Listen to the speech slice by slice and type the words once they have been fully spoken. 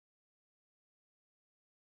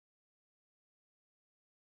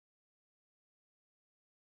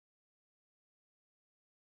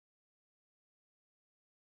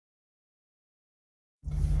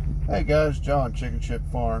Hey guys, John Chicken Chip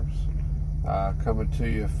Farms, coming to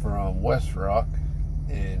you from Westrock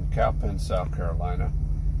in Cowpens, South Carolina.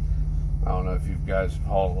 I don't know if you guys have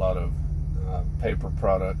hauled a lot of paper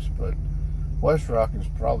products, but Westrock is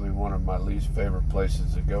probably one of my least favorite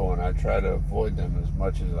places to go, and I try to avoid them as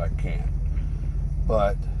much as I can.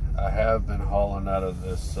 But I have been hauling out of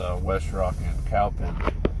this Westrock in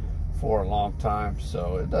Cowpens for a long time,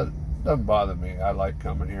 so it doesn't bother me. I like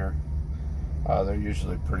coming here. They're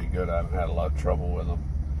usually pretty good. I haven't had a lot of trouble with them.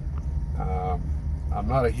 I'm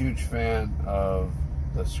not a huge fan of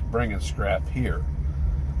bringing scrap here,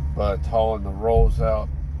 but hauling the rolls out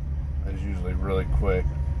is usually really quick,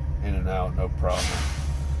 in and out, no problem.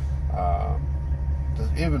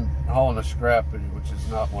 Even hauling the scrap, which is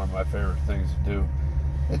not one of my favorite things to do,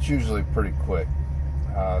 it's usually pretty quick.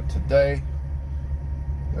 Today,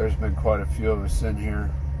 there's been quite a few of us in here.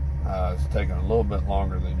 It's taken a little bit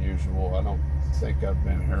longer than usual. I don't think I've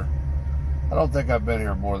been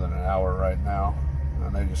here more than an hour right now,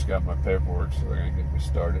 and they just got my paperwork, so they're gonna get me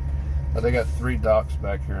started. But they got 3 docks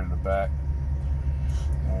back here in the back,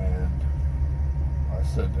 and I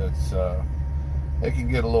said it can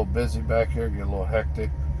get a little busy back here, get a little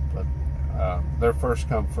hectic, but they're first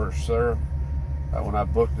come first serve. When I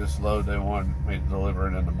booked this load, they wanted me to deliver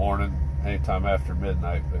it in the morning, anytime after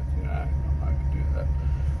midnight, but you know, I'm not gonna do that.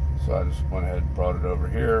 So I just went ahead and brought it over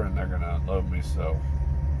here, and they're going to unload me so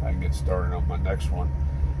I can get started on my next one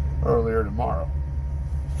earlier tomorrow.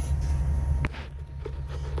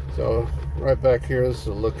 So right back here, this is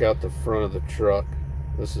a look out the front of the truck.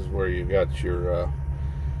 This is where you got your,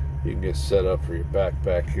 you can get set up for your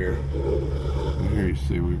back here. And here you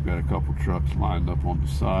see we've got a couple trucks lined up on the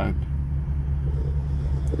side.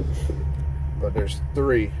 But there's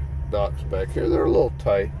 3 docks back here. They're a little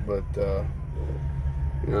tight, but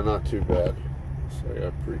you know, not too bad. So I got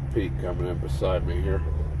a pretty peak coming in beside me here.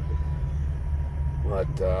 But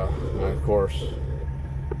and of course,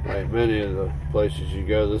 like many of the places you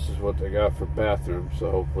go, this is what they got for bathrooms.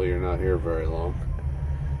 So hopefully you're not here very long.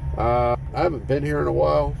 I haven't been here in a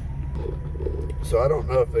while, so I don't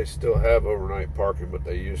know if they still have overnight parking, but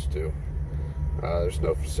they used to. There's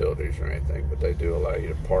no facilities or anything, but they do allow you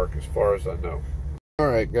to park, as far as I know.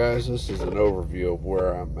 Alright guys, this is an overview of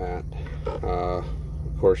where I'm at.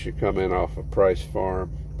 Of course, you come in off of Price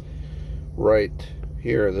Farm. Right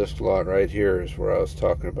here, this lot right here is where I was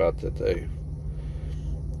talking about that they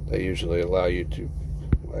usually allow you to,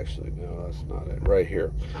 well, actually no, that's not it. Right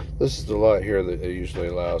here, this is the lot here that they usually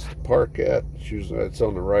allow us to park at. It's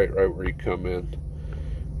on the right where you come in.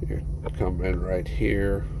 You come in right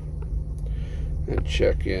here and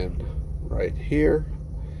check in right here,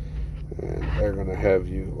 and they're going to have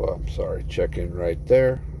you, well, I'm sorry, check in right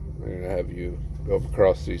there. They're going to have you go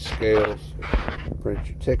across these scales, print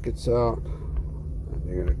your tickets out, and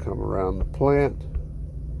you're going to come around the plant.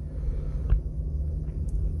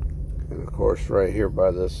 And of course, right here by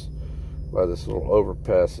this little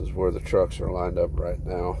overpass is where the trucks are lined up right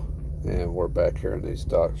now. And we're back here in these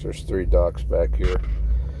docks. There's 3 docks back here.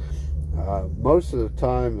 Most of the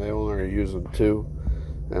time, they only are using 2,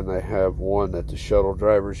 and they have 1 that the shuttle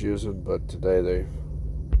driver's using. But today they're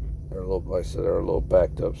a little, like I said, they're a little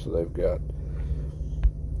backed up, so they've got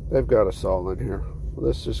us all in here. Well,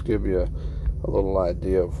 let's just give you a little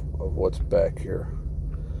idea of what's back here.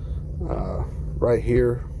 Right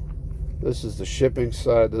here, this is the shipping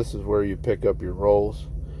side. This is where you pick up your rolls.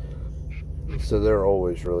 So they're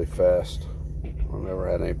always really fast. I've never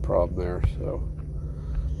had any problem there. So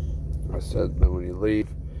I said, then when you leave,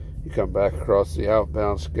 you come back across the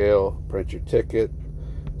outbound scale, print your ticket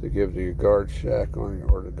to give to your guard shack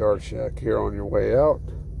or the guard shack here on your way out,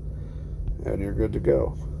 and you're good to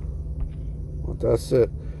go. Well, that's it.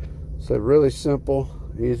 So really simple,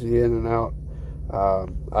 easy in and out.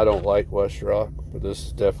 I don't like Westrock, but this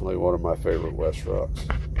is definitely one of my favorite Westrocks.